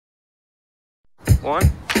One,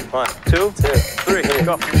 2, 3,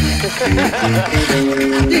 go.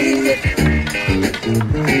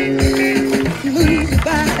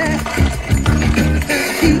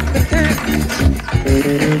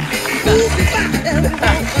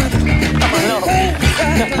 Oh, no.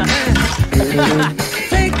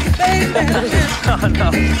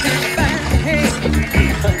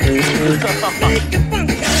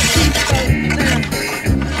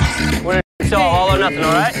 We're gonna show all or nothing,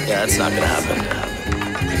 all right? Yeah, that's not gonna happen.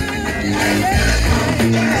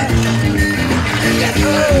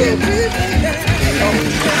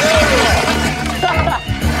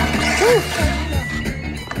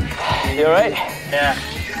 You all right? Yeah.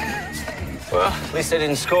 Well, at least I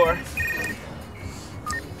didn't score.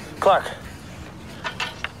 Clark.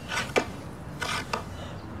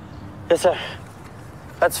 Yes, sir.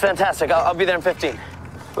 That's fantastic. I'll be there in 15.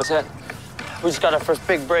 What's that? We just got our first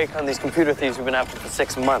big break on these computer thieves we've been after for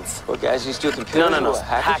 6 months. What, guys you steal computers? No.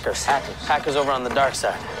 Hackers? Hackers. Hackers over on the dark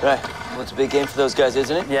side. Right. Well, it's a big game for those guys,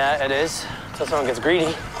 isn't it? Yeah, it is. Until someone gets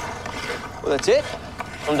greedy. Well, that's it?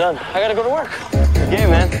 I'm done. I gotta go to work. Good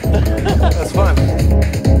game, man. That's fun.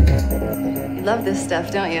 You love this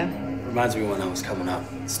stuff, don't you? Reminds me when I was coming up,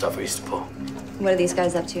 stuff we used to pull. What are these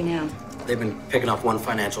guys up to now? They've been picking off one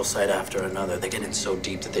financial site after another. They get in so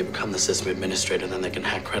deep that they become the system administrator, then they can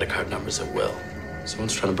hack credit card numbers at will.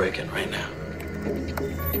 Someone's trying to break in right now.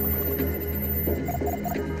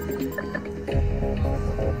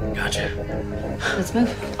 Gotcha. Let's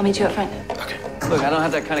move. I'll meet you up front. Okay. Look, I don't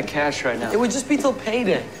have that kind of cash right now. It would just be till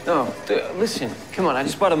payday. No, listen, come on, I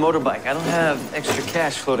just bought a motorbike. I don't have extra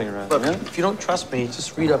cash floating around. Look, if you don't trust me,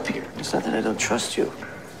 just read up here. It's not that I don't trust you.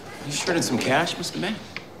 You shorted some cash, Mr. May?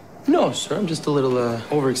 No, sir, I'm just a little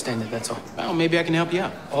overextended, that's all. Well, maybe I can help you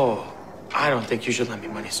out. Oh, I don't think you should lend me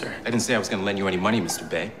money, sir. I didn't say I was going to lend you any money, Mr.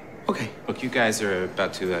 Bay. Okay. Look, you guys are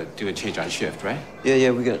about to do a change on shift, right?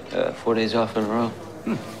 Yeah, we got 4 days off in a row.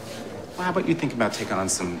 Well, how about you think about taking on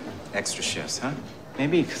some extra shifts, huh?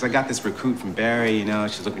 Maybe, because I got this recruit from Barry, you know,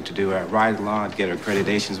 she's looking to do a ride-along, get her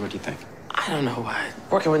accreditations. What do you think? I don't know why.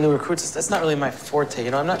 Working with new recruits, that's not really my forte,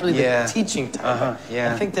 you know? I'm not really the teaching type.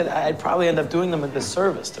 Yeah. I think that I'd probably end up doing them a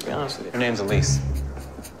disservice, to be honest with you. Her name's Elise.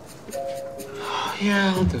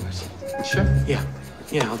 Yeah, I'll do it. Sure? Yeah,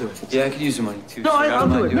 I'll do it. Yeah, I could use the money, too. No, I'll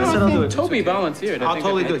do it. No, I said I'll do it. Toby volunteered. I'll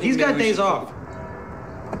totally do it. He's got days off.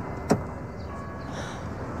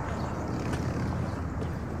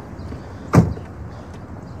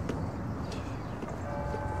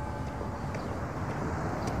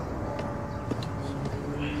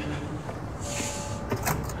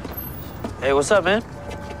 Hey, what's up, man?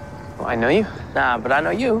 Well, I know you. Nah, but I know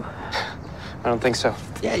you. I don't think so.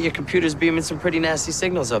 Yeah, your computer's beaming some pretty nasty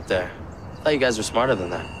signals up there. I thought you guys were smarter than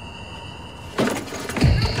that.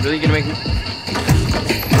 Really gonna make me...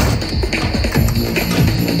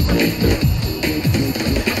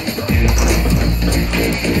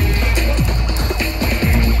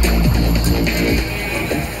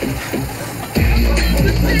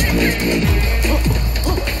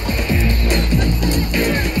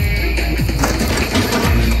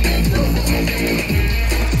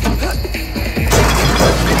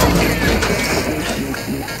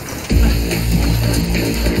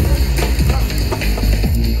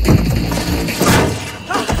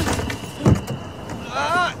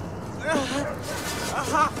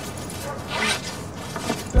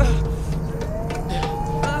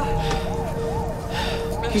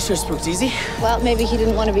 You sure spooked easy? Well, maybe he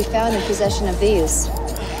didn't want to be found in possession of these.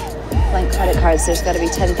 Blank credit cards, there's got to be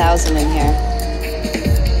 10,000 in here.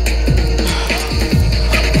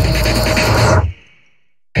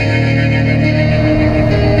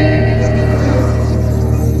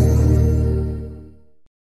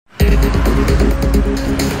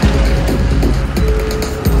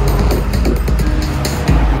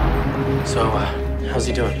 So, how's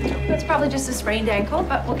he doing? It's probably just a sprained ankle,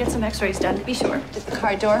 but we'll get some x-rays done to be sure. Did the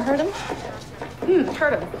car door hurt him?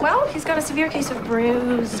 Hurt him. Well, he's got a severe case of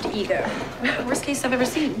bruised ego. Worst case I've ever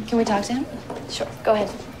seen. Can we talk to him? Sure, go ahead.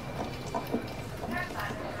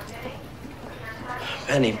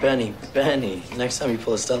 Benny. Next time you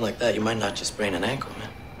pull a stunt like that, you might not just sprain an ankle, man.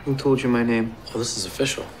 Who told you my name? Oh, this is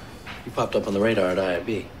official. You popped up on the radar at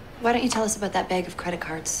IIB. Why don't you tell us about that bag of credit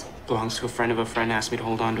cards? Belongs to a friend of a friend, asked me to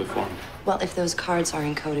hold on to it for him. Well, if those cards are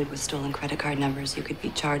encoded with stolen credit card numbers, you could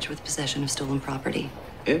be charged with possession of stolen property.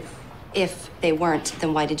 If? If they weren't,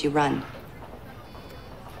 then why did you run?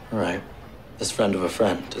 All right. This friend of a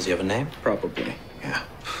friend, does he have a name? Probably, yeah.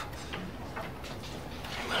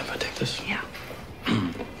 Mind if I take this? Yeah.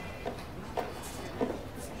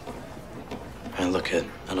 Man, look, kid,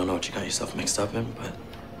 I don't know what you got yourself mixed up in, but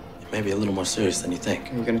Maybe a little more serious than you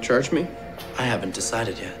think. Are you gonna charge me? I haven't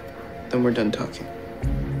decided yet. Then we're done talking.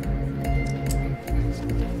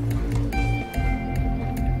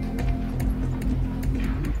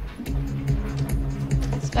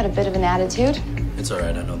 He's got a bit of an attitude. It's all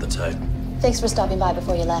right, I know the type. Thanks for stopping by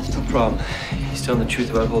before you left. No problem. He's telling the truth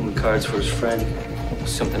about holding cards for his friend.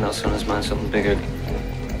 Something else on his mind, something bigger.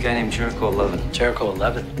 A guy named Jericho 11. Jericho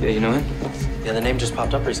 11? Yeah, you know him? Yeah, the name just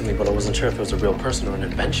popped up recently, but I wasn't sure if it was a real person or an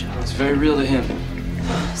invention. It's very real to him.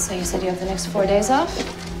 So you said you have the next 4 days off?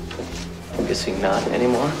 I'm guessing not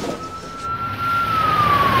anymore.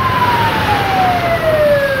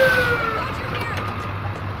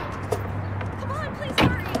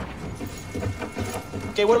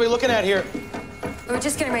 Okay, what are we looking at here? We're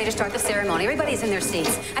just getting ready to start the ceremony. Everybody's in their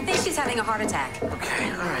seats. I think she's having a heart attack.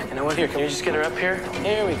 Okay, all right. You know what? Here, can you just get her up here?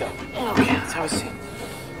 Here we go. Okay, let's have a seat.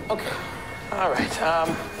 Okay. All right.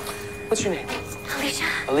 What's your name? Alicia,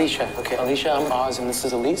 Alicia. Okay, Alicia, I'm Oz, and this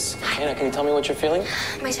is Elise. Okay, now can you tell me what you're feeling?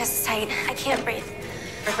 my chest is tight. I can't breathe.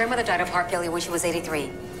 Her grandmother died of heart failure when she was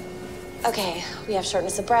 83. Okay, we have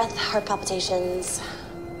shortness of breath, heart palpitations.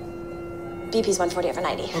 BP's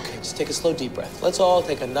 140/90. Okay, just take a slow, deep breath. Let's all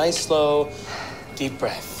take a nice, slow, deep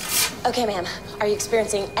breath. Okay, ma'am. Are you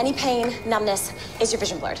experiencing any pain, numbness? Is your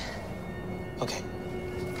vision blurred? Okay.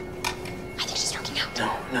 I think she's stroking out.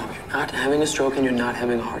 No, you're not having a stroke and you're not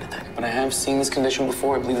having a heart attack. But I have seen this condition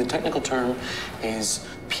before. I believe the technical term is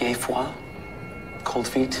pied froid, cold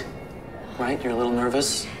feet, right? You're a little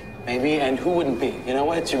nervous, maybe, and who wouldn't be? You know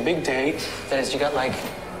what? It's your big day. That is, you got like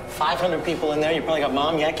 500 people in there. You probably got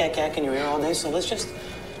mom yak, yak, yak in your ear all day. So let's just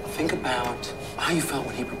think about how you felt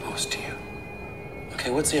when he proposed to you. Okay,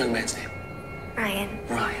 what's the young man's name? Ryan,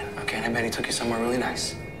 Ryan. Okay, and I bet he took you somewhere really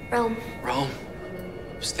nice. Rome. Rome.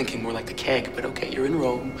 I was thinking more like the keg, but okay, you're in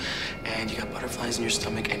Rome, and you got butterflies in your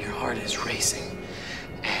stomach, and your heart is racing.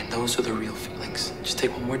 And those are the real feelings. Just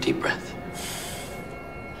take one more deep breath.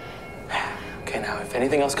 Okay, now, if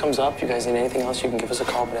anything else comes up, you guys need anything else, you can give us a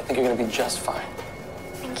call, but I think you're gonna be just fine.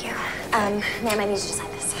 Thank you. Ma'am, I need you to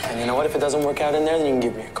sign this. And you know what? If it doesn't work out in there, then you can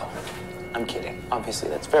give me a call. I'm kidding. Obviously,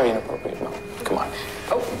 that's very inappropriate. No, come on.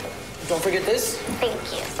 Oh, don't forget this. Thank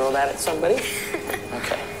you. Throw that at somebody.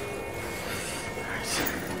 Okay.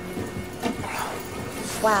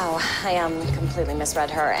 Wow, I completely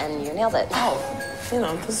misread her, and you nailed it. Oh, you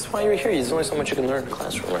know, this is why you're here. There's only so much you can learn in a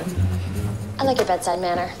classroom, right? I like your bedside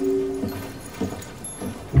manner.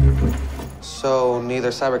 So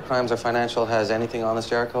neither cybercrimes or financial has anything on this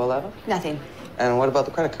Jericho 11? Nothing. And what about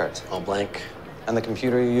the credit cards? All blank. And the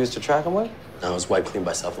computer you used to track them with? No, it was wiped clean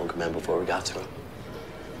by cell phone command before we got to him.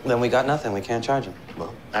 Then we got nothing. We can't charge him.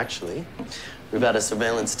 Well, actually, we've had a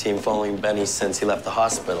surveillance team following Benny since he left the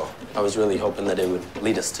hospital. I was really hoping that it would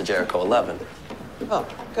lead us to Jericho 11. Oh,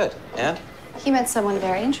 good. And? He met someone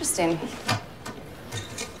very interesting.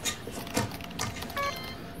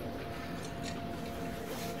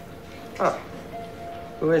 Oh.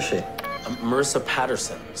 Who is she? Marissa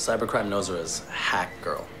Patterson. Cybercrime knows her as Hack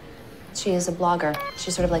Girl. She is a blogger.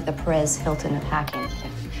 She's sort of like the Perez Hilton of hacking.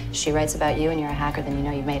 If she writes about you and you're a hacker, then you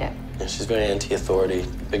know you've made it. Yeah, she's very anti-authority,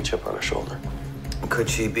 big chip on her shoulder. Could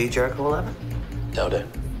she be Jericho 11? Doubt it.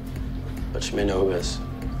 But she may know who is.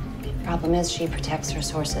 Problem is, she protects her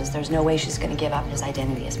sources. There's no way she's going to give up his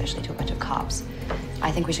identity, especially to a bunch of cops.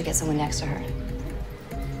 I think we should get someone next to her.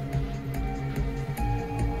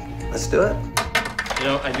 Let's do it. You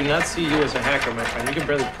know, I do not see you as a hacker, my friend. You can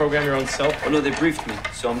barely program your own cell phone. Oh, no, they briefed me,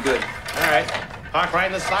 so I'm good. All right. Park right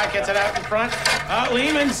in the slot, gets it out in front.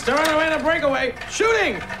 Lehman's stirring away in a breakaway.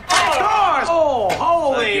 Shooting! Scores! Oh,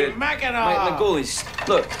 holy Mackinac! My goalie's,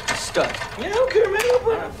 look, he's stuck. Yeah, okay, man.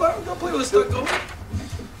 Go play with a stuck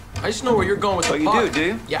goalie. I just know where you're going with the puck. Do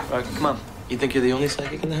you? Yeah. All right, come on. You think you're the only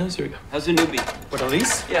psychic in the house? Here we go. How's the newbie? What,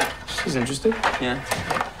 Elise? Yeah. She's interested. Yeah.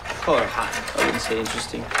 Call her hot. I wouldn't say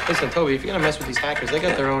interesting. Listen, Toby, if you're gonna mess with these hackers, they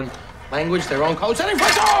got their own language, their own code. Setting for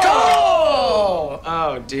goal!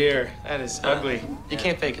 Oh, dear. That is ugly. You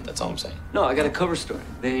can't fake it, that's all I'm saying. No, I got a cover story.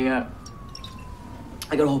 I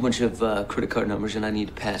got a whole bunch of credit card numbers and I need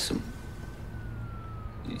to pass them.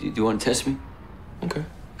 Do you want to test me? Okay.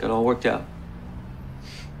 Got it all worked out.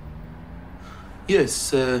 Yes,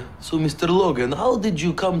 so Mr. Logan, how did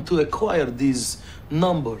you come to acquire these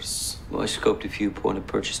numbers? Well, I scoped a few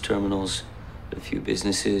point-of-purchase terminals, a few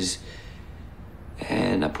businesses,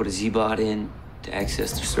 and I put a Z-bot in to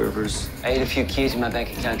access their servers. I ate a few keys and my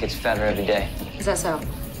bank account gets fatter every day. Is that so?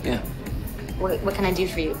 Yeah. What can I do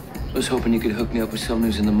for you? I was hoping you could hook me up with someone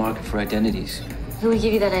who's in the market for identities. Who would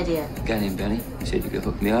give you that idea? A guy named Benny. He said you could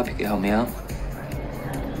hook me up, you could help me out.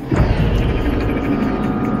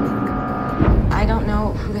 I don't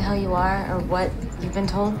know who the hell you are or what you've been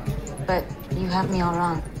told, but you have me all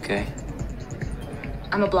wrong. Okay.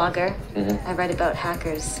 I'm a blogger. Mm-hmm. I write about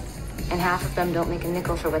hackers, and half of them don't make a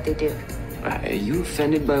nickel for what they do. Are you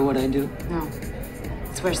offended by what I do? No,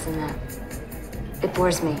 it's worse than that. It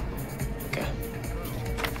bores me. Okay.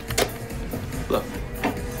 Look,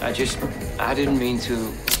 I didn't mean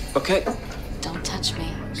to. Okay. Don't touch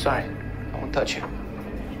me. Sorry, I won't touch you.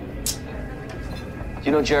 Do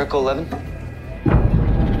you know Jericho 11?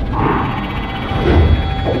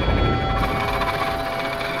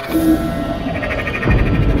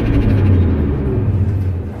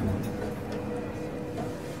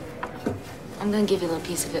 I'm gonna give you a little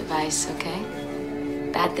piece of advice, okay?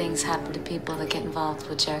 Bad things happen to people that get involved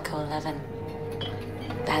with Jericho 11.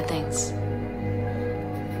 Bad things.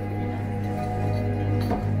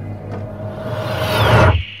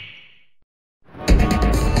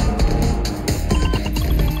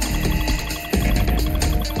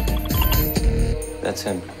 That's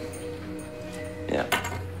him. Yeah,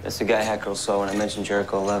 that's the guy Hacker saw when I mentioned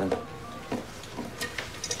Jericho 11.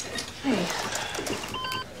 Hey.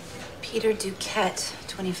 Peter Duquette,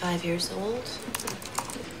 25 years old.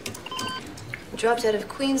 Dropped out of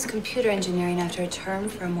Queen's computer engineering after a term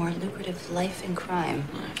for a more lucrative life in crime.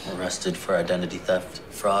 Arrested for identity theft,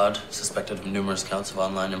 fraud, suspected of numerous counts of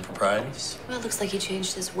online improprieties. Well, it looks like he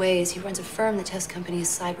changed his ways. He runs a firm that tests companies'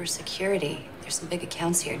 cybersecurity. There's some big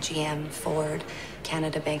accounts here: GM, Ford,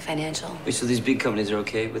 Canada Bank Financial. Wait, so these big companies are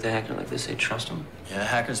okay with a hacker like this? They trust him? Yeah,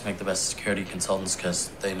 hackers make the best security consultants because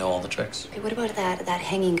they know all the tricks. Hey, what about that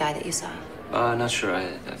hanging guy that you saw? Not sure.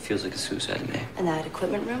 It feels like a suicide to me. In that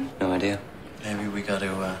equipment room? No idea. Maybe we got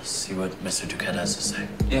to see what Mr. Duquette has to say.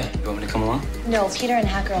 Yeah, you want me to come along? No, Peter and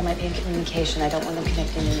Hacker might be in communication. I don't want them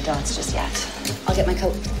connecting the dots just yet. I'll get my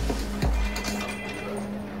coat.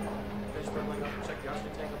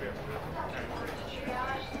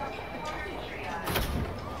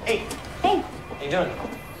 Hey. Hey. How you doing?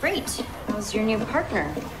 Great. How's your new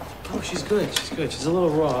partner? Oh, she's good. She's good. She's a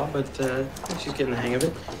little raw, but she's getting the hang of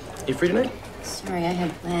it. You free tonight? Sorry, I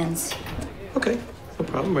had plans. Okay, no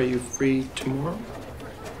problem. Are you free tomorrow?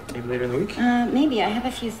 Maybe later in the week? Maybe. I have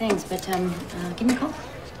a few things, but give me a call.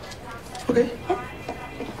 Okay. Yeah.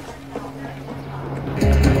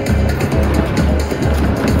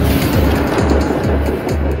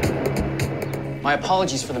 My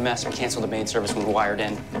apologies for the mess. We canceled the maid service when we wired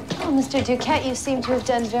in. Oh, Mr. Duquette, you seem to have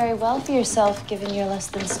done very well for yourself, given your less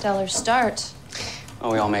than stellar start.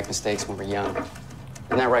 Oh, we all make mistakes when we're young.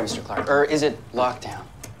 Isn't that right, Mr. Clark? Or is it lockdown?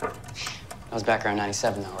 That was back around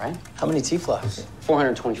 97, though, right? How many T-flops?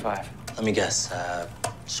 425. Let me guess.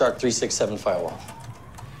 Shark 367 firewall.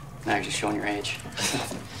 Now you're just showing your age.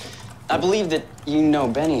 I believe that you know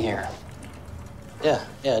Benny here. Yeah,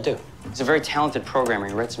 I do. He's a very talented programmer.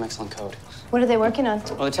 He writes some excellent code. What are they working on?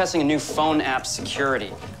 Well, they're testing a new phone app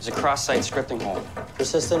security. There's a cross-site scripting hole.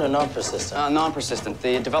 Persistent or non-persistent? Non-persistent.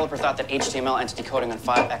 The developer thought that HTML entity coding on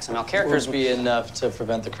 5 XML characters would be enough to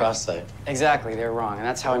prevent the cross-site. Exactly, they're wrong. And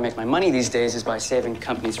that's how I make my money these days, is by saving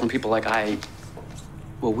companies from people like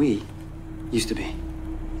we used to be.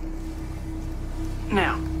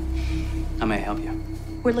 Now, I may help you.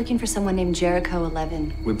 We're looking for someone named Jericho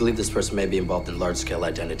 11. We believe this person may be involved in large-scale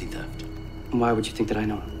identity theft. Why would you think that I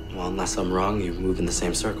know him? Well, unless I'm wrong, you move in the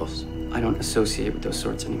same circles. I don't associate with those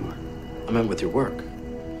sorts anymore. I meant with your work.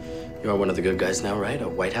 You are one of the good guys now, right? A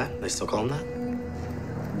white hat? They still call him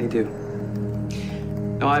that? They do.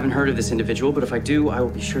 No, I haven't heard of this individual, but if I do, I will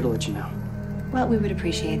be sure to let you know. Well, we would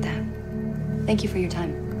appreciate that. Thank you for your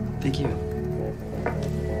time. Thank you.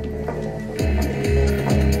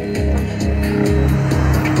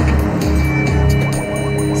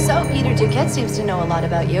 So, Peter Duquette seems to know a lot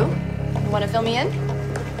about you. Want to fill me in?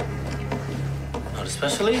 Not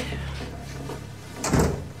especially.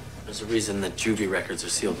 There's a reason that juvie records are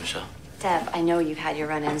sealed, Michelle. Deb, I know you've had your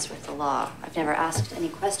run-ins with the law. I've never asked any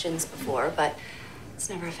questions before, but it's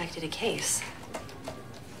never affected a case.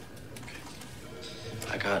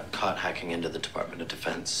 I got caught hacking into the Department of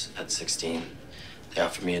Defense at 16. They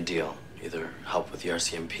offered me a deal, either help with the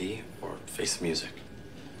RCMP or face the music.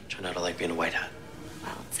 Turned out I like being a white hat.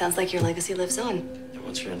 Well, it sounds like your legacy lives on. And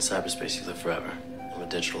once you're in cyberspace, you live forever. I'm a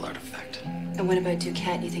digital artifact. And what about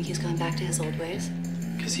Duquette? You think he's gone back to his old ways?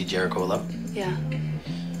 Is he Jericho 11? Yeah.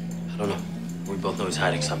 I don't know. We both know he's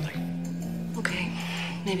hiding something. Okay.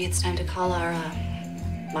 Maybe it's time to call our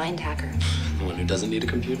mind hacker. The one who doesn't need a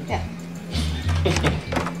computer? Yeah.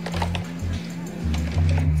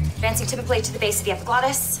 Advancing tip of blade to the base of the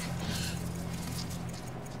epiglottis.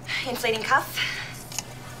 Inflating cuff.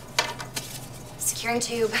 Securing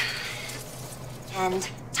tube. And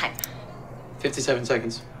time. 57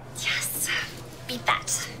 seconds. Yes. beat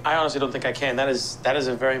that. I honestly don't think I can. That is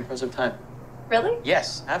a very impressive time. Really?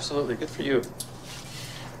 Yes, absolutely. Good for you.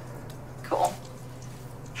 Cool.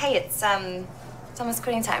 Hey, it's almost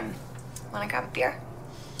quitting time. Wanna grab a beer?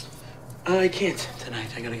 I can't tonight.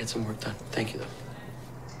 I gotta get some work done. Thank you, though.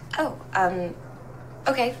 Oh,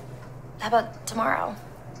 okay. How about tomorrow?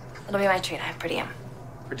 It'll be my treat. I have per diem.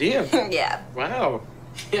 Per diem? Yeah. Wow.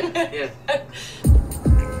 Yeah.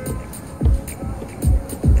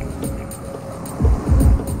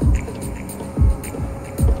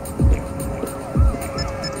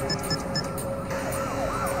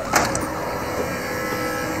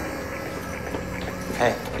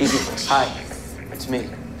 Hey, Evie. Hi. It's me.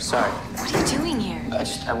 Sorry. What are you doing here?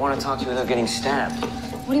 I want to talk to you without getting stabbed.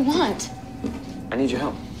 What do you want? I need your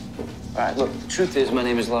help. All right, look, the truth is my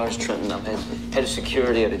name is Lars Trenton. I'm head of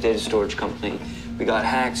security at a data storage company. We got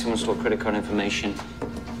hacked. Someone stole credit card information.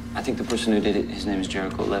 I think the person who did it, his name is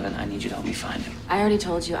Jericho 11. I need you to help me find him. I already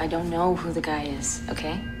told you I don't know who the guy is,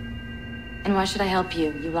 okay? And why should I help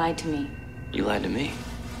you? You lied to me. You lied to me.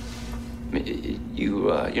 I mean,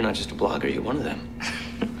 you're not just a blogger. You're one of them.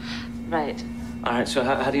 Right. All right, so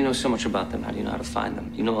how do you know so much about them? How do you know how to find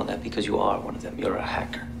them? You know all that because you are one of them. You're a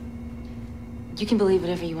hacker. You can believe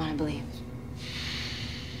whatever you want to believe.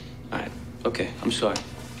 All right, okay, I'm sorry.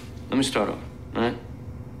 Let me start over, all right?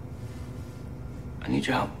 I need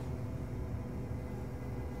your help.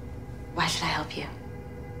 Why should I help you?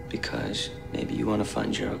 Because maybe you want to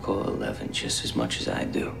find Jericho 11 just as much as I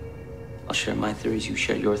do. I'll share my theories, you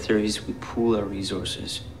share your theories, we pool our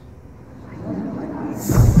resources.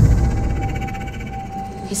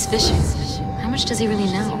 He's fishing. How much does he really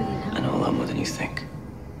know? I know a lot more than you think.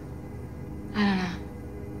 I don't know.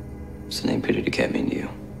 What's the name Peter to get me into you?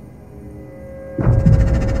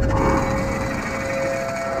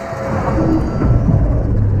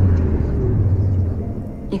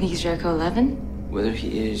 You think he's Jericho 11? Whether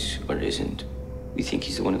he is or isn't, we think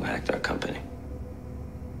he's the one who hacked our company.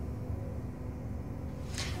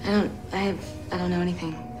 I don't know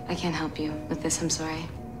anything. I can't help you with this, I'm sorry.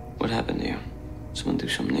 What happened to you? Someone do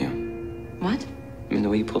something to you? What? I mean, the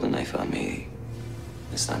way you pulled a knife on me,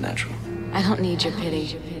 it's not natural. I don't need your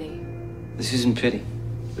pity. This isn't pity.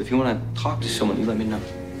 But if you want to talk to someone, you let me know.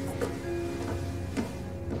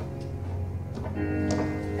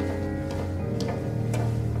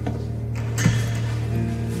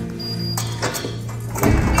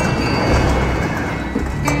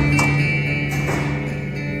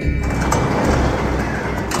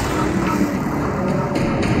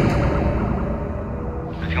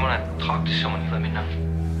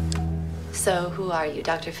 So, who are you,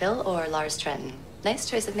 Dr. Phil or Lars Trenton? Nice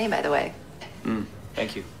choice of name, by the way.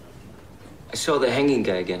 Thank you. I saw the hanging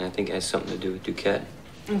guy again. I think it has something to do with Duquette.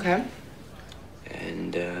 Okay.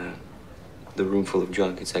 And the room full of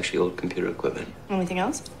junk. It's actually old computer equipment. Anything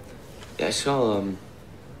else? Yeah, I saw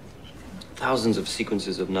thousands of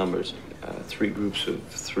sequences of numbers. 3 groups of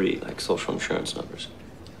 3, like social insurance numbers.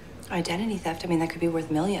 Identity theft, I mean, that could be worth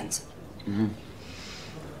millions.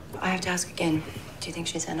 I have to ask again. Do you think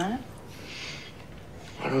she's in on it?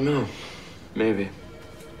 I don't know. Maybe.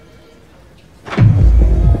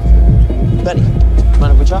 Betty,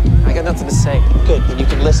 mind if we talk? I got nothing to say. Good, then you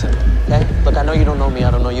can listen, okay? Look, I know you don't know me,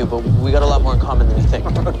 I don't know you, but we got a lot more in common than you think.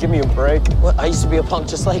 Give me a break. Well, I used to be a punk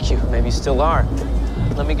just like you. Maybe you still are.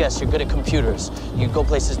 Let me guess, you're good at computers. You go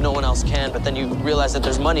places no one else can, but then you realize that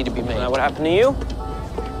there's money to be made. What happened to you?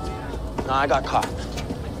 No, I got caught.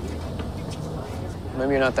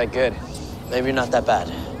 Maybe you're not that good. Maybe you're not that bad.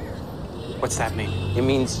 What's that mean? It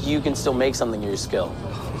means you can still make something of your skill.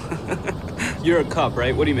 You're a cop,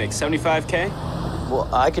 right? What do you make, 75K? Well,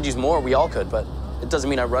 I could use more, we all could, but it doesn't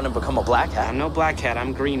mean I run and become a black hat. I'm no black hat,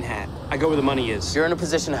 I'm green hat. I go where the money is. You're in a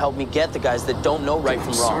position to help me get the guys that don't know right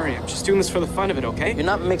from wrong. Sorry, I'm just doing this for the fun of it, okay? You're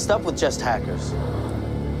not mixed up with just hackers.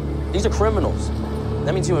 These are criminals.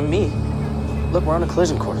 That means you and me. Look, we're on a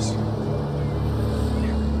collision course.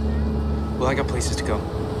 Well, I got places to go,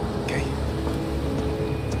 okay?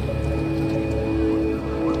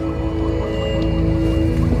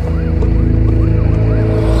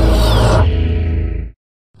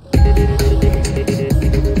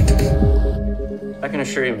 I can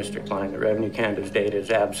assure you, Mr. Klein, that Revenue Canada's data is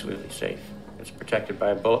absolutely safe. It's protected by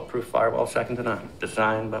a bulletproof firewall second to none,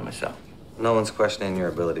 designed by myself. No one's questioning your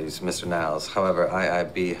abilities, Mr. Niles. However,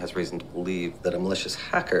 IIB has reason to believe that a malicious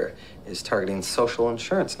hacker is targeting social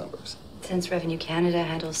insurance numbers. Since Revenue Canada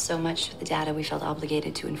handles so much of the data, we felt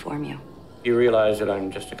obligated to inform you. You realize that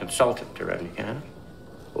I'm just a consultant to Revenue Canada?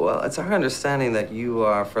 Well, it's our understanding that you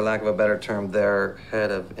are, for lack of a better term, their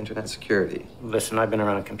head of internet security. Listen, I've been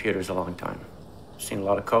around computers a long time. I've seen a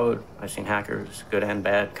lot of code. I've seen hackers, good and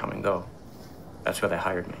bad, come and go. That's why they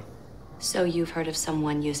hired me. So you've heard of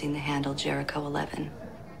someone using the handle Jericho 11?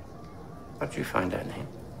 How'd you find that name?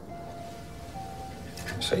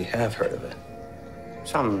 So you have heard of it?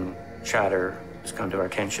 Some chatter has come to our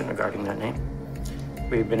attention regarding that name.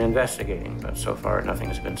 We've been investigating, but so far nothing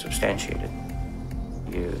has been substantiated.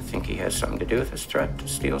 You think he has something to do with this threat to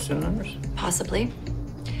steal SIN numbers? Possibly.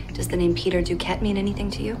 Does the name Peter Duquette mean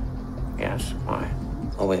anything to you? Yes. Why?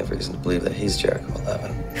 Well, we have reason to believe that he's Jericho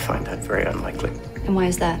 11. I find that very unlikely. And why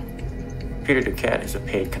is that? Peter Duquette is a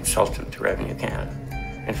paid consultant to Revenue Canada.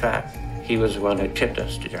 In fact, he was the one who tipped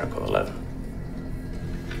us to Jericho 11.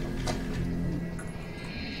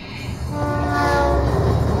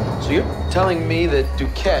 So you're telling me that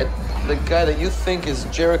Duquette, the guy that you think is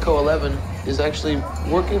Jericho 11, is actually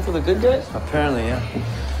working for the good guys? Apparently, yeah.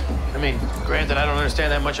 I mean, granted, I don't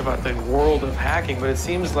understand that much about the world of hacking, but it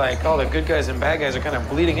seems like all the good guys and bad guys are kind of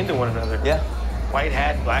bleeding into one another. Yeah. White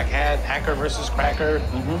hat, black hat, hacker versus cracker,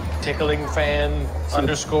 tickling fan,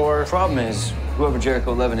 underscore. The problem is, whoever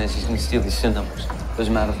Jericho 11 is, he's gonna steal these SIN numbers.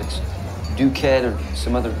 Doesn't matter if it's Duquette or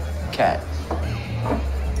some other cat.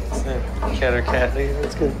 It's not cat or cat.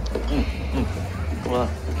 That's good. Come on.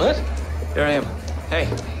 What? Here I am. Hey.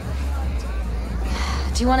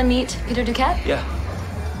 Do you want to meet Peter Duquette? Yeah.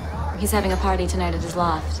 He's having a party tonight at his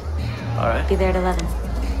loft. All right. Be there at 11.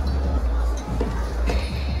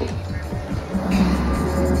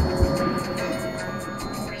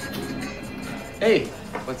 Hey,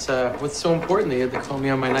 what's so important that you had to call me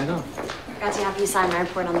on my night off? Got to have you sign my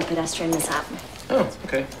report on the pedestrian mishap. Oh,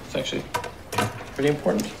 okay. It's actually pretty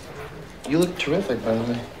important. You look terrific, by the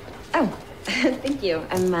way. Oh, thank you.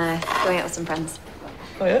 I'm going out with some friends.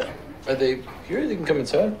 Oh, yeah? Are they here? They can come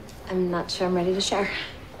inside. I'm not sure I'm ready to share.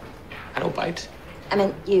 I don't bite. I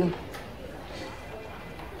meant you.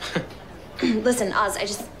 Listen, Oz, I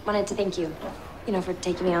just wanted to thank you, for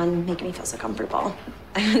taking me on, making me feel so comfortable.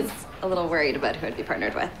 I was a little worried about who I'd be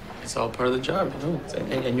partnered with. It's all part of the job,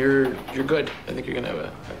 and you're good. I think you're gonna have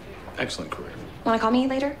an excellent career. Want to call me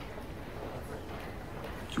later?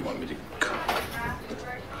 You want me to come?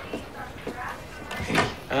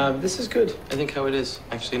 Hey, this is good. I think how it is.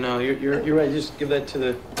 Actually, no, you're right. Just give that to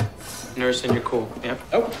the nurse, and you're cool. Yeah.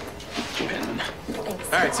 Oh. Pen.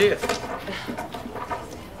 Thanks. All right. See ya.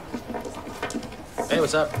 Hey,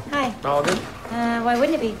 what's up? Hi. All good? Why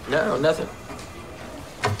wouldn't it be? No, nothing.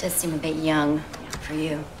 Does seem a bit young for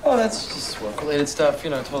you. Oh, that's just work-related stuff.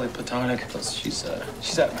 Totally platonic. Plus, she's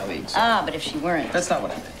out of my league. So. Ah, but if she weren't. That's not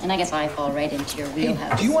what I meant. And I guess I fall right into your Hey,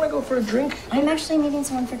 wheelhouse. do you want to go for a drink? I'm actually meeting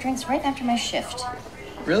someone for drinks right after my shift.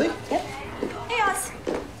 Really? Yep. Hey, Oz.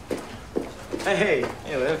 Hey,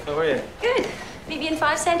 Liv. How are you? Good. Maybe in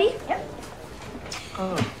 5, Sandy? Yep.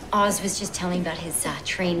 Oh. Oz was just telling about his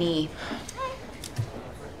trainee.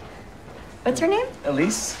 What's her name?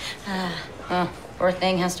 Elise? Poor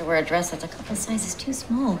thing has to wear a dress that's a couple sizes too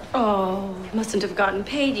small. Oh, mustn't have gotten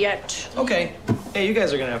paid yet. Okay. Hey, you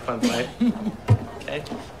guys are gonna have fun tonight. Okay.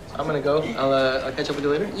 I'm gonna go. I'll catch up with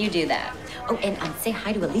you later. You do that. Oh, and say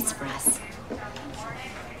hi to Elise for us.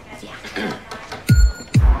 Yeah.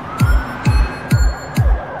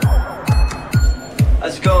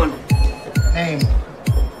 How's it going? Name?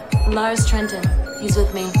 Lars Trenton. He's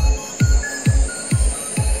with me.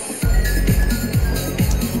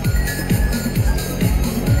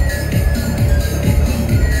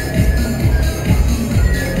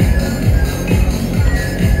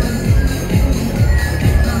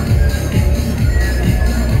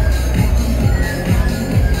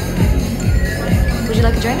 Would you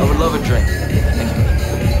like a drink? I would love a drink. Thank you.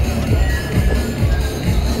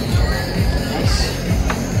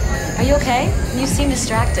 Nice. Are you okay? You seem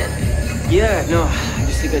distracted. Yeah, no, I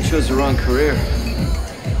just think I chose the wrong career.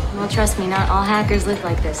 Well, trust me, not all hackers live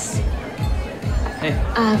like this. Hey.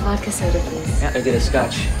 Vodka soda, please. Yeah, I get a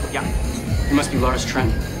scotch. Yeah. You must be Lars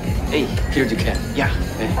Trent. Hey, Peter Duquette. Yeah.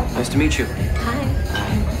 Hey, nice to meet you. Hi.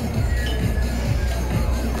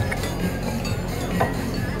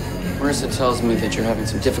 Marissa tells me that you're having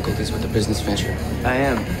some difficulties with the business venture. I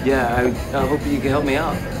am. Yeah, I hope you can help me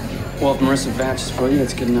out. Well, if Marissa vouches for you,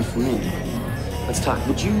 that's good enough for me. Let's talk.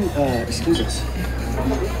 Would you, excuse us?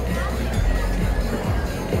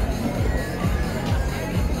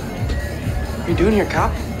 What are you doing here,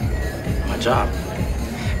 cop? My job.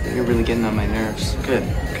 You're really getting on my nerves. Good.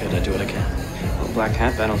 I do what I can. Well, the Black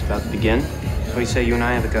Hat battle's about to begin. What do you say you and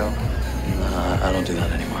I have a go? I don't do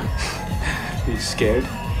that anymore. Are you scared?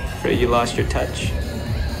 Afraid you lost your touch?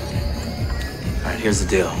 All right, here's the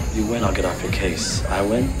deal. You win, I'll get off your case. I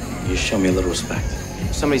win, you show me a little respect.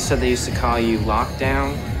 Somebody said they used to call you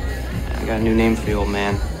Lockdown. I got a new name for you, old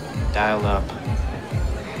man. Dialed up.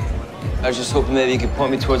 I was just hoping maybe you could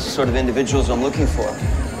point me towards the sort of individuals I'm looking for.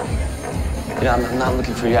 You know, I'm not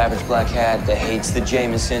looking for your average black hat that hates the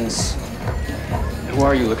Jamesons. Who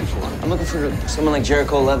are you looking for? I'm looking for someone like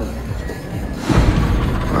Jericho 11.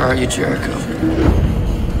 Where are you, Jericho?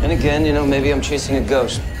 And again, you know, maybe I'm chasing a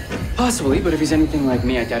ghost. Possibly, but if he's anything like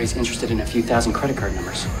me, I doubt he's interested in a few thousand credit card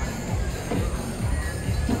numbers.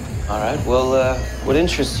 All right, well, what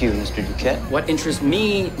interests you, Mr. Duquette? What interests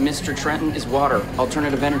me, Mr. Trenton, is water,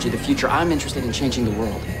 alternative energy, the future. I'm interested in changing the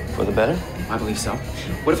world. For the better? I believe so.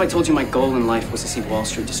 What if I told you my goal in life was to see Wall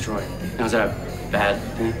Street destroyed? Now, is that a bad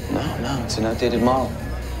thing? No, it's an outdated model.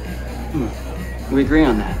 We agree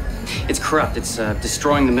on that. It's corrupt. It's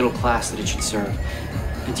destroying the middle class that it should serve.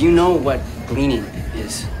 And do you know what gleaning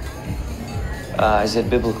is? Is it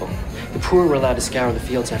biblical? The poor were allowed to scour the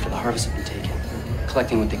fields after the harvest had been taken,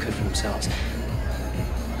 collecting what they could for themselves.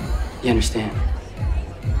 You understand?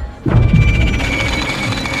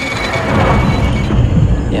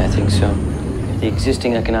 Yeah, I think so. If the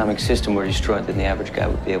existing economic system were destroyed, then the average guy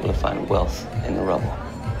would be able to find wealth in the rubble.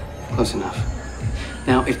 Close enough.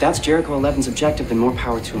 Now, if that's Jericho 11's objective, then more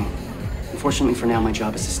power to him. Unfortunately, for now, my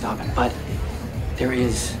job is to stop him. But there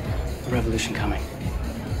is a revolution coming,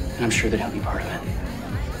 and I'm sure that he'll be part of it.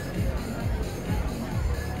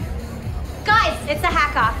 Guys, it's a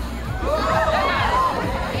hack-off.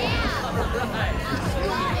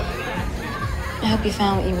 I hope you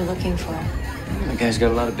found what you were looking for. That guy's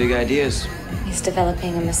got a lot of big ideas. He's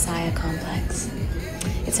developing a messiah complex.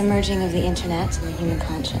 It's a merging of the internet and the human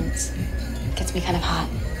conscience. It gets me kind of hot.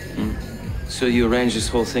 So you arranged this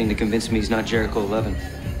whole thing to convince me he's not Jericho 11?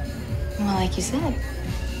 Well, like you said,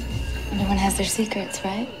 everyone has their secrets,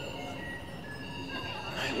 right?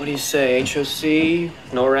 What do you say, HOC,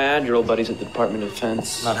 NORAD, your old buddies at the Department of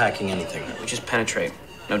Defense? Not hacking anything. We just penetrate,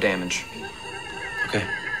 no damage. Okay.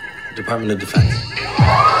 Department of Defense.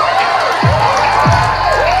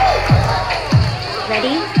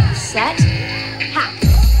 Ready, set, hack.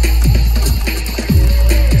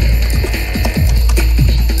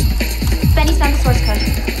 Benny's found the source code.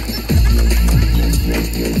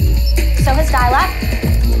 So has dial-up.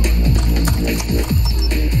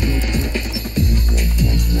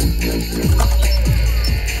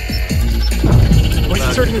 What's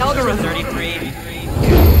the certain algorithm? 33.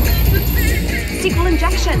 SQL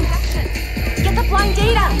injection. Get the blind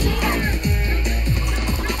data.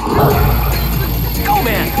 Go,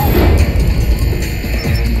 man!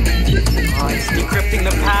 Oh, it's decrypting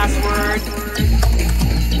the password.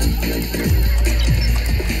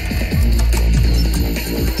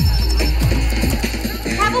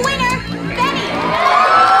 Have a winner, Benny!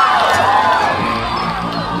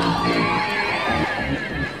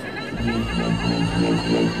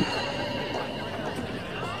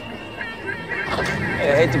 Hey,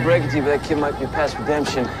 I hate to break it to you, but that kid might be past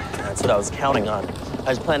redemption. That's what I was counting on.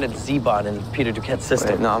 I just planted a Z-bot in Peter Duquette's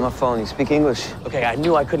system. Wait, no, I'm not following you. Speak English. Okay, I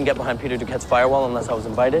knew I couldn't get behind Peter Duquette's firewall unless I was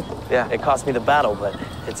invited. Yeah. It cost me the battle, but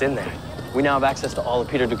it's in there. We now have access to all of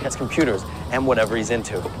Peter Duquette's computers and whatever he's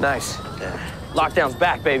into. Nice. Yeah. Lockdown's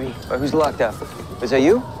back, baby. Who's locked out? Is that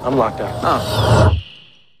you? I'm locked out. Oh.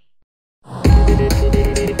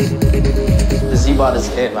 The Z-bot is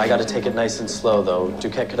in. I gotta take it nice and slow, though.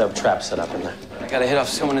 Duquette could have traps set up in there. I gotta hit off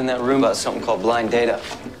someone in that room about something called blind data.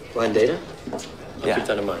 Blind data? Yeah. Keep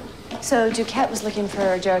that in mind. So Duquette was looking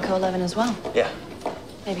for Jericho 11 as well. Yeah.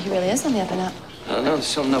 Maybe he really is on the up and up. I don't know, there's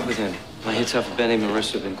something up with him. My hits off of Benny and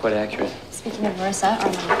Marissa have been quite accurate. Speaking of Marissa, our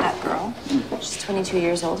little hat girl, she's 22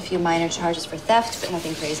 years old, a few minor charges for theft, but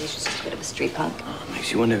nothing crazy. She's just a bit of a street punk. Oh,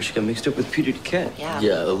 makes you wonder if she got mixed up with Peter Duquette.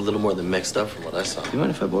 Yeah, a little more than mixed up from what I saw. You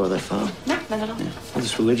mind if I borrow that file? No, not at all. Yeah. All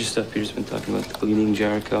this religious stuff Peter's been talking about, the gleaning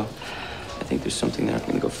Jericho. I think there's something there. I'm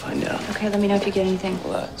gonna go find out. Okay, let me know if you get anything.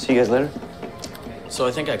 Well, see you guys later. So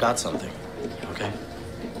I think I got something. Okay.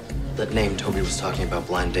 That name Toby was talking about,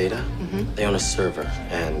 blind data, they own a server,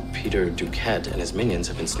 and Peter Duquette and his minions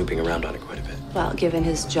have been snooping around on it quite a bit. Well, given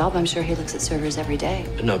his job, I'm sure he looks at servers every day.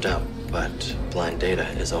 No doubt, but blind data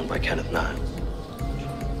is owned by Kenneth Nye.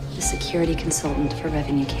 The security consultant for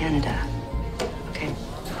Revenue Canada. Okay.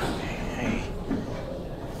 Hey.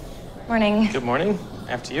 Morning. Good morning.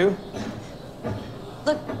 After you.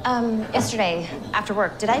 Look, yesterday after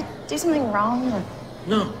work, did I do something wrong? Or...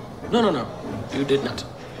 No. You did not.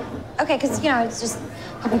 Okay, because, you know, I was just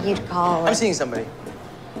hoping you'd call. I'm seeing somebody.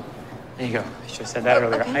 There you go. I should have said that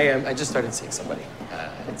earlier. okay. I just started seeing somebody.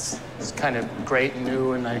 It's kind of great and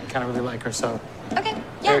new, and I kind of really like her, so. Okay,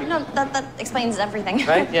 yeah, no, that explains everything.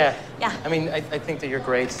 Right? Yeah. Yeah. I mean, I think that you're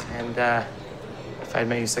great, and if I had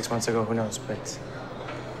met you 6 months ago, who knows, but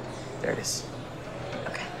there it is.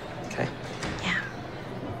 Okay. Okay? Yeah.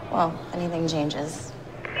 Well, if anything changes.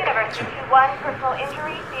 Good Universe 221, personal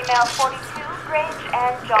injury, female 42, Grange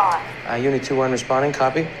and John. Unit 2-1 responding,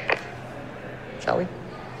 copy. Shall we?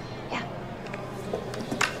 Yeah.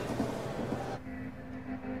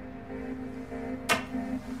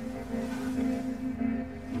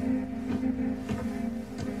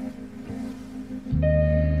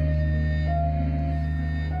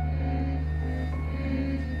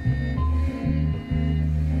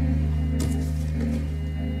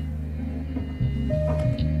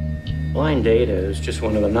 Blind Data is just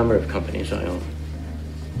one of a number of companies I own.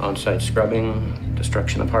 On-site scrubbing,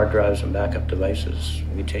 destruction of hard drives and backup devices.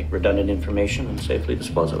 We take redundant information and safely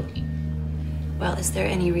dispose of it. Well, is there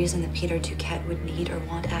any reason that Peter Duquette would need or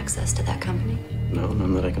want access to that company? No,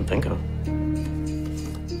 none that I can think of.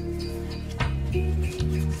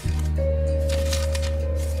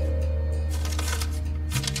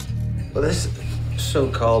 Well, this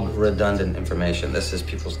so-called redundant information, this is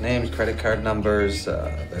people's names, credit card numbers,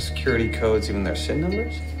 their security codes, even their SIN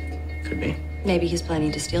numbers? Could be. Maybe he's planning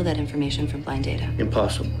to steal that information from Blind Data.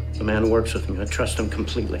 Impossible. The man works with me. I trust him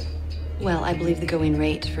completely. Well, I believe the going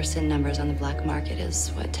rate for SIN numbers on the black market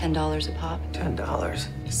is, what, $10 a pop?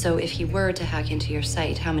 $10? So if he were to hack into your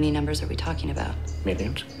site, how many numbers are we talking about?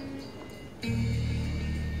 Millions.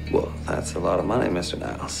 Well, that's a lot of money, Mr.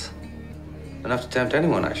 Niles. Enough to tempt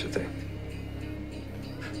anyone, I should think.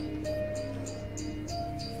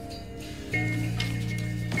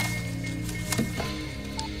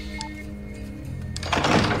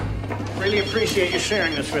 Really appreciate you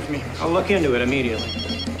sharing this with me. I'll look into it immediately.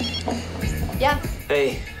 Yeah.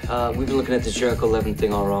 Hey, we've been looking at this Jericho 11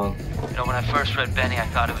 thing all wrong. You know, when I first read Benny, I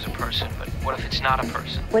thought it was a person, but what if it's not a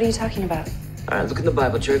person? What are you talking about? All right, look in the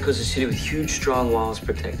Bible. Jericho's a city with huge, strong walls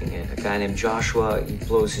protecting it. A guy named Joshua, he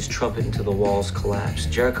blows his trumpet until the walls collapse.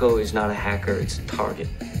 Jericho is not a hacker, it's a target.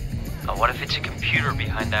 Now, what if it's a computer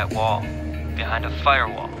behind that wall? Behind a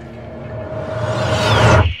firewall?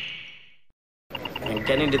 And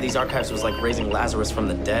getting into these archives was like raising Lazarus from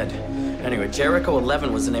the dead. Anyway, Jericho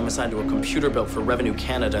 11 was the name assigned to a computer built for Revenue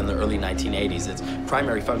Canada in the early 1980s. Its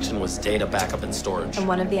primary function was data backup and storage. And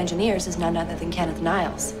one of the engineers is none other than Kenneth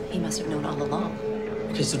Niles. He must have known all along.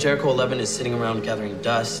 Okay, so Jericho 11 is sitting around gathering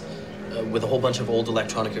dust with a whole bunch of old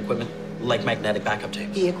electronic equipment, like magnetic backup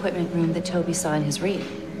tapes. The equipment room that Toby saw in his read.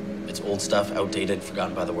 It's old stuff, outdated,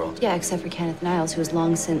 forgotten by the world. Yeah, except for Kenneth Niles, who has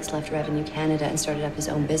long since left Revenue Canada and started up his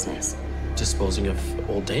own business. Disposing of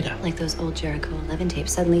old data. Like those old Jericho 11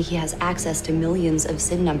 tapes. Suddenly he has access to millions of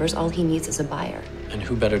SIN numbers. All he needs is a buyer. And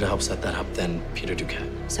who better to help set that up than Peter Duquette?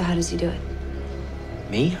 So how does he do it?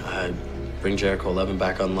 Me? I bring Jericho 11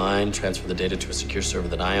 back online, transfer the data to a secure server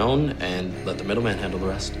that I own, and let the middleman handle the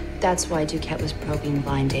rest. That's why Duquette was probing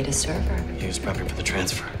Blind Data's server. He was prepping for the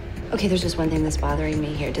transfer. Okay, there's just one thing that's bothering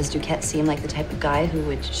me here. Does Duquette seem like the type of guy who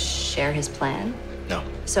would share his plan? No.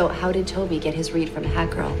 So how did Toby get his read from a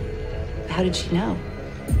hack girl? How did she know?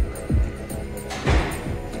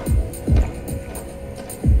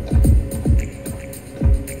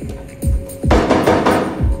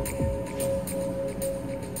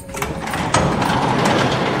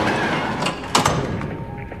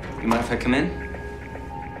 You mind if I come in?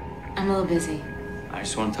 I'm a little busy. I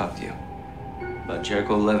just want to talk to you about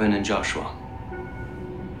Jericho 11 and Joshua.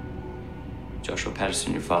 Joshua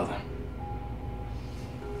Patterson, your father.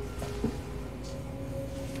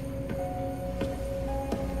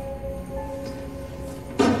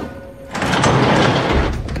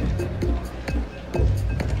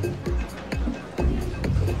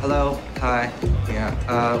 Hello, hi.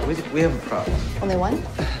 Yeah, we have a problem. Only one?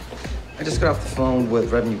 I just got off the phone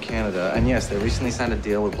with Revenue Canada, and yes, they recently signed a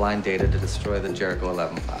deal with Blind Data to destroy the Jericho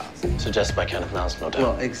 11 files. Suggested by Kenneth Niles, no doubt.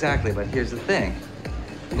 Well, exactly, but here's the thing.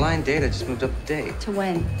 Blind Data just moved up a date. To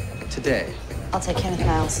when? Today. I'll take Kenneth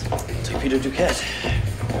Niles. Take Peter Duquette.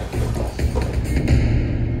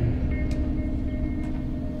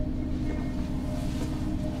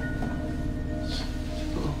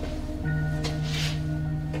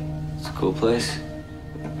 It's a cool place.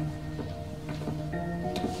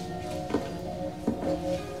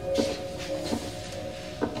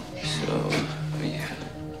 So,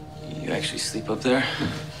 you actually sleep up there?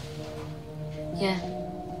 Yeah.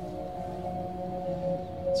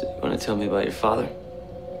 So you want to tell me about your father?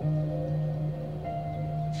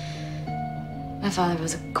 My father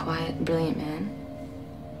was a quiet, brilliant man.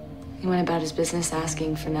 He went about his business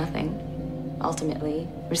asking for nothing, ultimately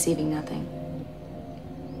receiving nothing.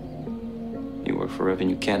 You work for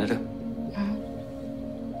Revenue Canada?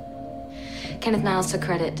 Kenneth Niles took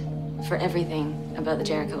credit for everything about the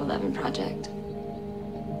Jericho 11 project.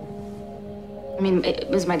 I mean, it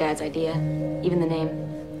was my dad's idea. Even the name,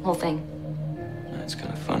 whole thing. That's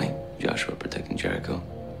kind of funny. Joshua protecting Jericho.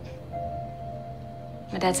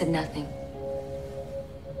 My dad said nothing.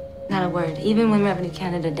 Not a word, even when Revenue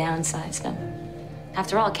Canada downsized him.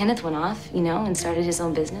 After all, Kenneth went off, you know, and started his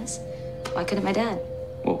own business. Why couldn't my dad?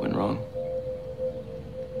 What went wrong?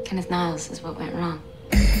 Kenneth Niles is what went wrong.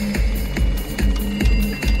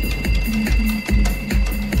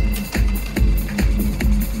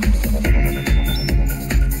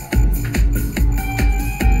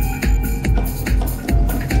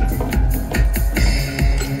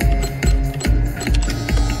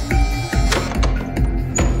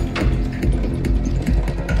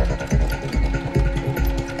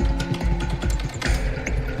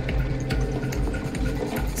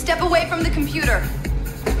 Step away from the computer.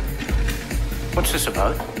 What's this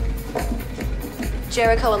about?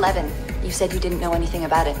 Jericho 11. You said you didn't know anything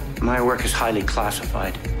about it. My work is highly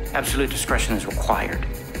classified. Absolute discretion is required.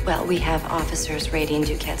 Well, we have officers raiding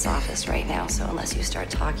Duquette's office right now, so unless you start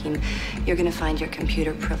talking, you're gonna find your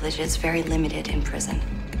computer privileges very limited in prison.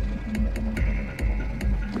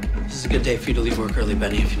 This is a good day for you to leave work early,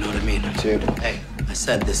 Benny, if you know what I mean. Dude. Hey, I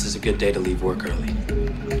said this is a good day to leave work early.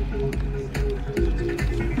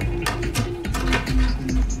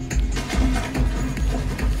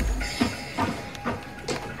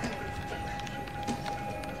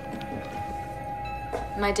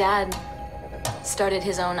 My dad started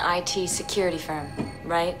his own IT security firm,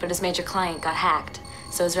 right? But his major client got hacked,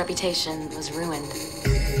 so his reputation was ruined.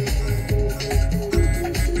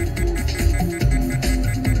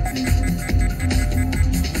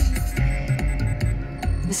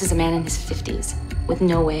 This is a man in his 50s with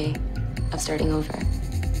no way of starting over.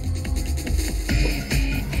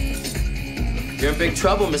 You're in big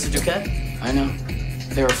trouble, Mr. Duquette. I know.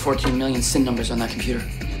 There are 14 million SIN numbers on that computer.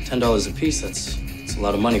 $10 a piece, that's a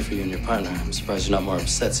lot of money for you and your partner. I'm surprised you're not more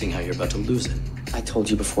upset seeing how you're about to lose it. I told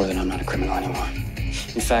you before that I'm not a criminal anymore.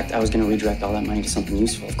 In fact, I was going to redirect all that money to something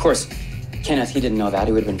useful. Of course, Kenneth, he didn't know that.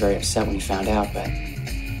 He would have been very upset when he found out, but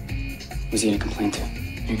who's he going to complain to?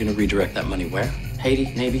 You're going to redirect that money where?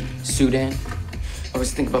 Haiti, maybe. Sudan. I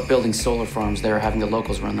was thinking about building solar farms there, having the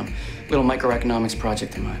locals run them. Little microeconomics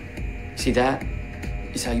project of mine. See, that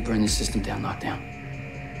is how you burn the system down, lockdown.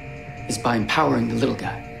 It's by empowering the little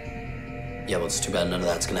guy. Yeah, well, it's too bad none of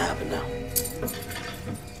that's gonna happen now.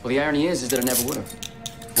 Well, the irony is that it never would have.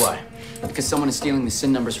 Why? Because someone is stealing the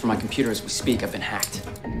SIN numbers from my computer as we speak. I've been hacked.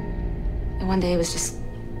 And one day it was just...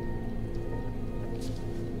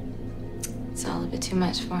 It's all a bit too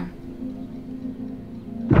much for him.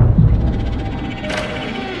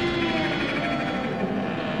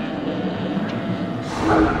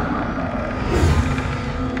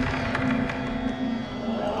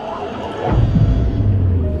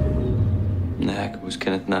 And the hacker was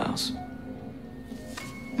Kenneth Niles.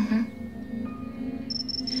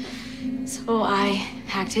 So I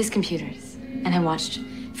hacked his computers, and I watched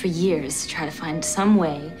for years to try to find some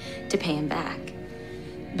way to pay him back.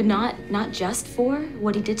 But not just for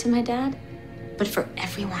what he did to my dad, but for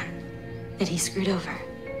everyone that he screwed over.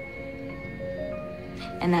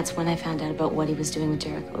 And that's when I found out about what he was doing with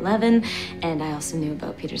Jericho 11, and I also knew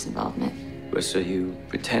about Peter's involvement. So you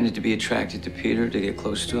pretended to be attracted to Peter to get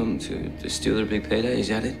close to him, to steal their big payday? Is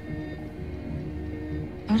that it?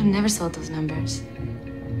 I would have never sold those numbers.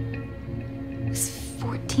 It's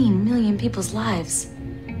 14 million people's lives.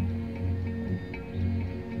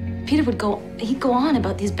 Peter would he'd go on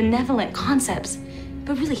about these benevolent concepts,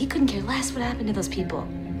 but really he couldn't care less what happened to those people.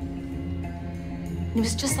 And it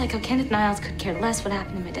was just like how Kenneth Niles could care less what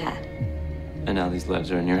happened to my dad. And now these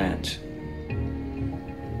lives are in your hands.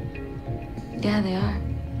 Yeah, they are.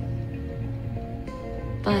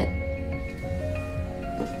 But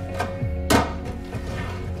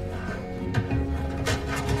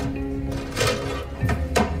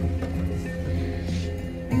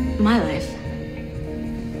my life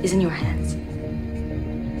is in your hands.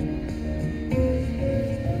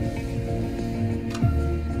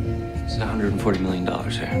 It's $140 million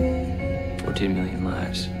here. 14 million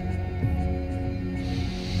lives.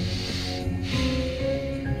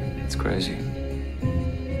 It's crazy.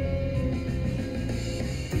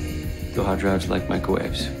 Do hard drives like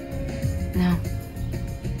microwaves? No.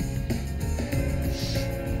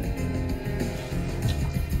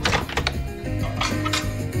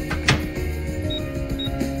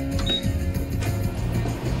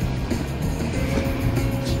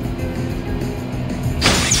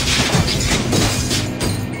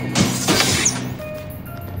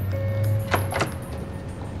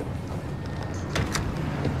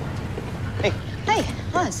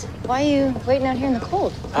 Why are you waiting out here in the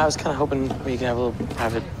cold? I was kind of hoping we could have a little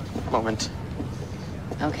private moment.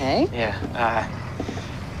 Okay. Yeah,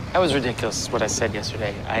 that was ridiculous what I said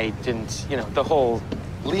yesterday. I didn't, the whole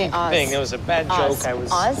leave Oz. thing. It was a bad Oz. joke. I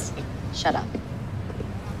was. Oz, shut up.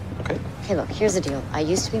 Okay. Okay, look, here's the deal. I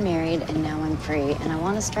used to be married, and now I'm free, and I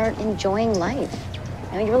want to start enjoying life.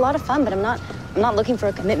 You know, you're a lot of fun, but I'm not looking for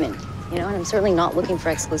a commitment, you know, and I'm certainly not looking for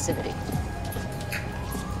exclusivity.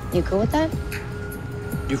 You cool with that?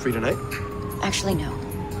 You free tonight? Actually, no.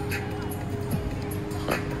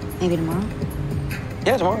 Maybe tomorrow?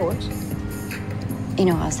 Yeah, tomorrow works. You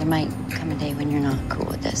know, Oz, there might come a day when you're not cool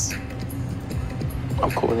with this.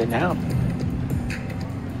 I'm cool with it now.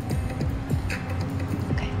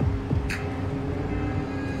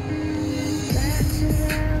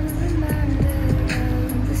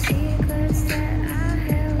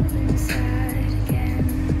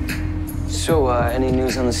 So, any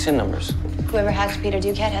news on the SIN numbers? Whoever hacked Peter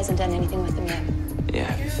Duquette hasn't done anything with them yet.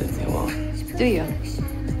 Yeah, you fit me well. Do you?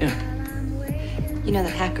 Yeah. You know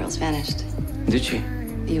that hack girl's vanished. Did she?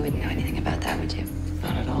 You wouldn't know anything about that, would you?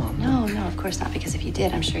 Not at all. No, no, of course not, because if you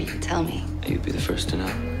did, I'm sure you'd tell me. You'd be the first to know.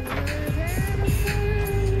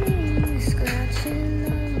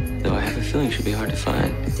 Though I have a feeling she'll be hard to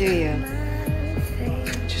find. Do you?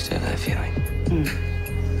 Just have that feeling.